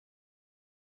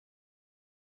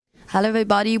Hello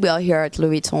everybody, we are here at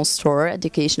Louis Vuitton store at the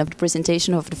occasion of the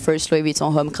presentation of the first Louis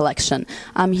Vuitton home collection.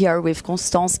 I'm here with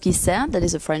Costance Guisset, that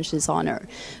is a French designer.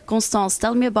 Costance,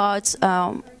 tell me about,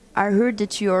 I heard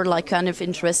that you're kind of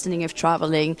interested in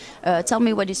traveling. Tell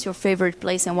me what is your favorite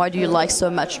place and why do you like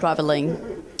so much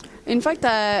traveling? In fact,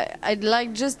 I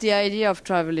like just the idea of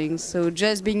traveling. So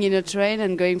just being in a train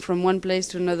and going from one place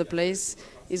to another place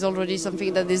is already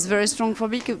something that is very strong for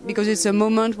me because it's a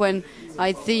moment when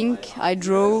I think, I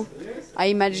draw, I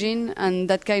imagine, and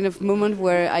that kind of moment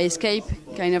where I escape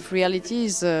kind of reality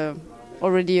is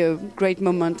already a great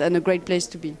moment and a great place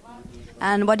to be.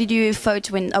 And what did you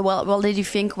thought when? What did you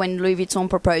think when Louis Vuitton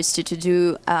proposed to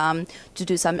do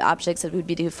some objects that would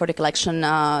be for the collection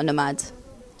Nomad?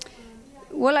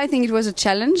 Well, I think it was a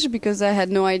challenge because I had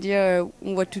no idea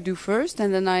what to do first,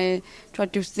 and then I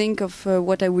tried to think of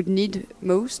what I would need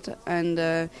most.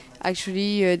 And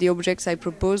actually, the objects I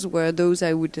proposed were those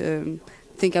I would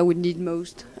think I would need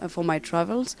most for my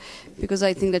travels, because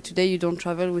I think that today you don't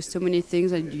travel with so many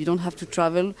things, and you don't have to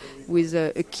travel with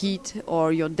a kit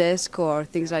or your desk or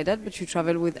things like that, but you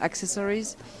travel with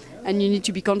accessories, and you need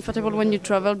to be comfortable when you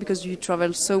travel because you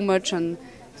travel so much and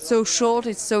so short,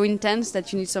 it's so intense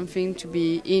that you need something to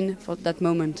be in for that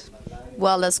moment.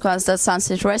 Well, that sounds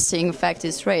interesting. In fact,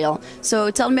 it's real. So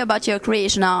tell me about your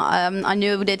creation. Now, I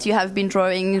know that you have been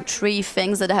drawing 3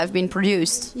 things that have been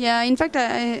produced. Yeah, in fact,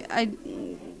 I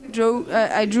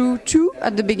drew 2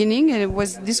 at the beginning, and it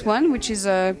was this one, which is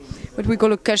what we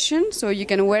call a cushion. So you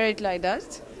can wear it like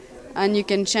that, and you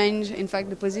can change, in fact,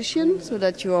 the position so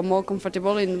that you are more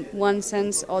comfortable in one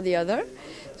sense or the other.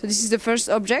 So this is the first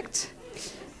object.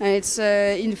 It's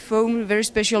in foam, very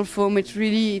special foam. It's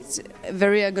a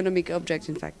very ergonomic object,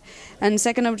 in fact. And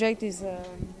second object is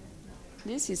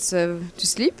this. It's to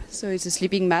sleep, so it's a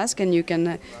sleeping mask, and you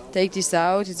can take this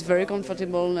out. It's very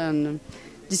comfortable and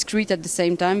discreet at the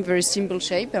same time. Very simple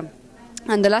shape.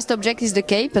 And the last object is the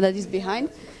cape that is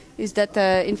behind. Is that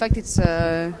in fact it's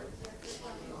a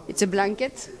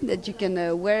blanket that you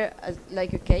can wear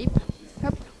like a cape,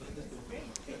 Hop.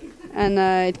 And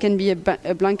it can be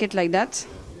a blanket like that.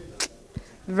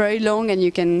 Very long, and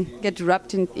you can get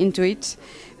wrapped into it,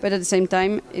 but at the same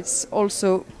time it's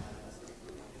also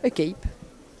a cape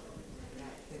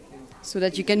so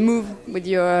that you can move with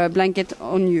your blanket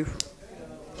on you.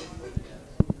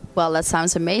 Well, that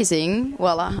sounds amazing.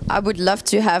 Well, I would love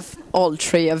to have all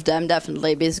 3 of them,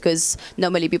 definitely, because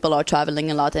normally people are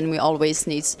traveling a lot and we always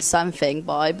need something,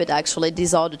 but actually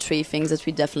these are the 3 things that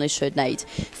we definitely should need.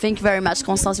 Thank you very much,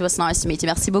 Costance. It was nice to meet you.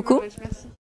 Merci beaucoup. Merci.